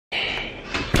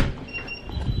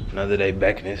Another day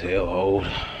back in this hellhole.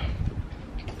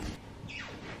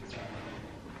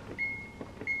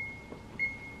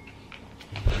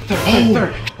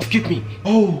 Sir, excuse me.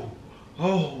 Oh.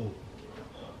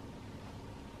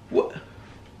 What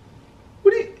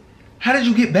how did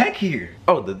you get back here?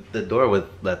 Oh, the door was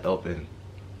left open.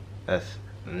 That's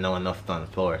no one else is on the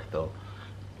floor, so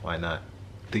why not?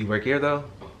 Do you work here though?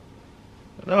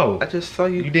 No. I just saw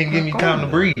you. You didn't give me time to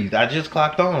breathe. I just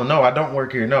clocked on. No, I don't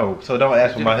work here. No. So don't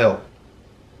ask for my help.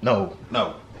 No.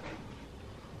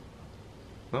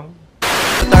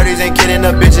 30s ain't kidding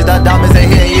the bitches, the diamonds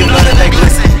ain't hitting you, none of they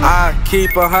glisten. I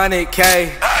keep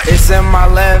 100K, it's in my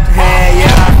left hand, yeah,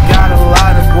 I got a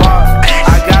lot of guap.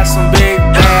 I got some big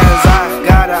bands, I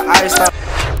got a ice up.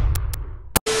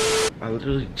 I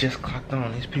literally just clocked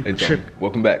on. These people Hey, tripping.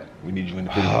 welcome back. We need you in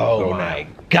the video. Oh my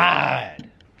God.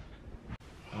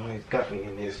 Always got me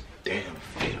in this damn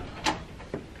film.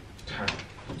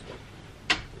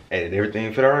 Hey, did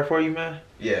everything fit alright for you, man?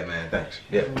 Yeah, man, thanks.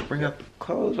 Yeah. Bring out the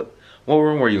clothes. What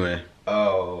room were you in?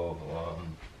 Oh,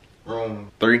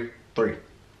 room 3? 3.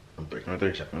 Room 3. Room 3.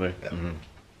 Yeah. Mm-hmm.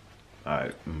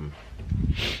 Alright.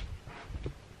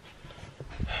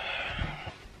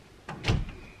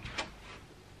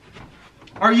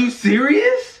 Are you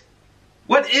serious?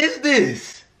 What is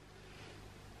this?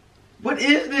 What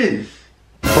is this?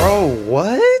 Bro,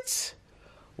 what?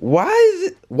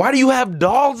 Why do you have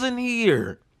dolls in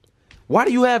here? Why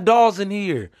do you have dolls in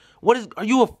here? Are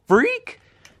you a freak?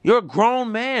 You're a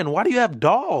grown man. Why do you have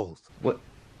dolls? What?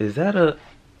 Is that a...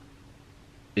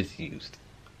 It's used.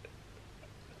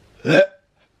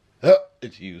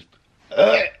 It's used.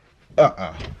 I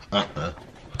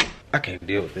can't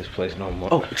deal with this place no more.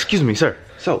 Oh, excuse me, sir.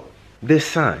 So, this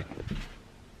sign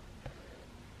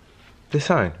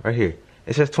right here,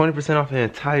 it says 20% off the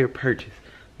entire purchase.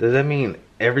 Does that mean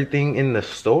everything in the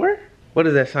store? What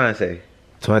does that sign say?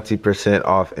 20%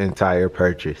 off entire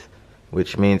purchase,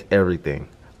 which means everything.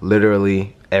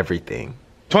 Literally everything.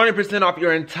 20% off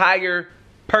your entire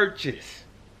purchase.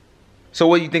 So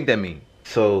what do you think that means?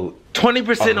 So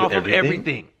 20% off of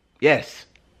everything. Yes.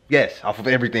 Yes, off of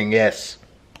everything, yes.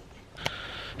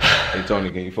 Hey, Tony,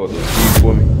 can you fold those keys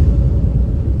for me?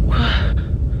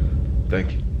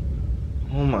 Thank you.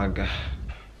 Oh my God.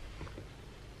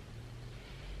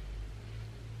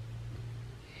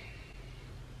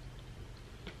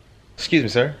 Excuse me,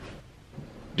 sir.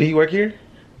 Do you work here?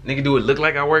 Nigga, do it look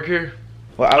like I work here?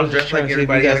 Well, I I'm was dressed just trying like to see if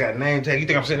you everybody else. guys got a name tag. You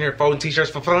think I'm sitting here folding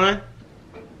t-shirts for fun?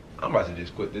 I'm about to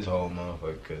just quit this whole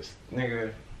motherfucker, cause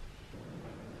nigga.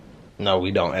 No,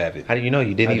 we don't have it. How do you know?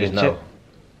 You didn't I even just know. checked.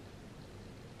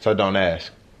 So don't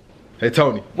ask. Hey,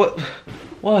 Tony. What?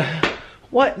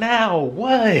 What now?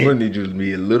 What? I'm gonna need you to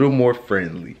be a little more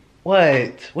friendly.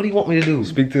 What? What do you want me to do?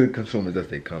 Speak to the consumers as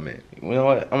they come in. You know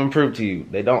what? I'm gonna prove to you.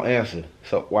 They don't answer.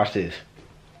 So watch this.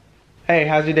 Hey,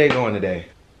 how's your day going today?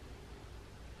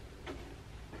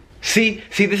 See,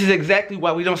 this is exactly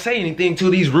why we don't say anything to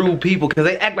these rude people, because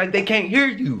they act like they can't hear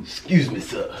you. Excuse me,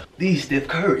 sir. These Steph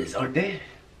Currys, aren't they?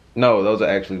 No, those are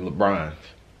actually LeBrons.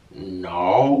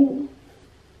 No.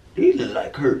 These look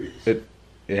like Currys. It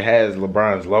has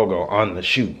LeBron's logo on the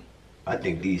shoe. I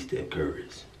think these Steph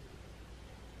Currys.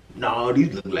 No,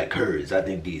 these look like Currys. I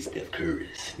think these Steph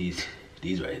Currys. These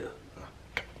right here.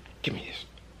 Give me this.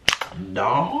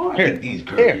 No, I Here, think these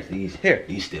Currys. here.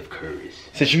 These Steph Currys.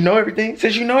 Since you know everything,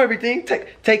 take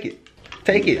it. Take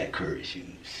Look it. like Curry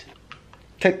shoes.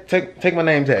 Take my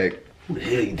name tag. Who the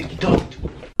hell you think you talking to?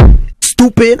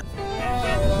 Stupid.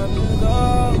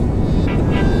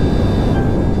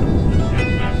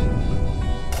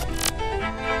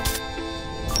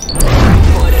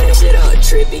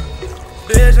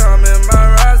 Bitch, I'm in my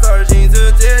ride, star jeans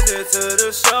addicted to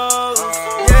the show.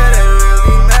 Yeah.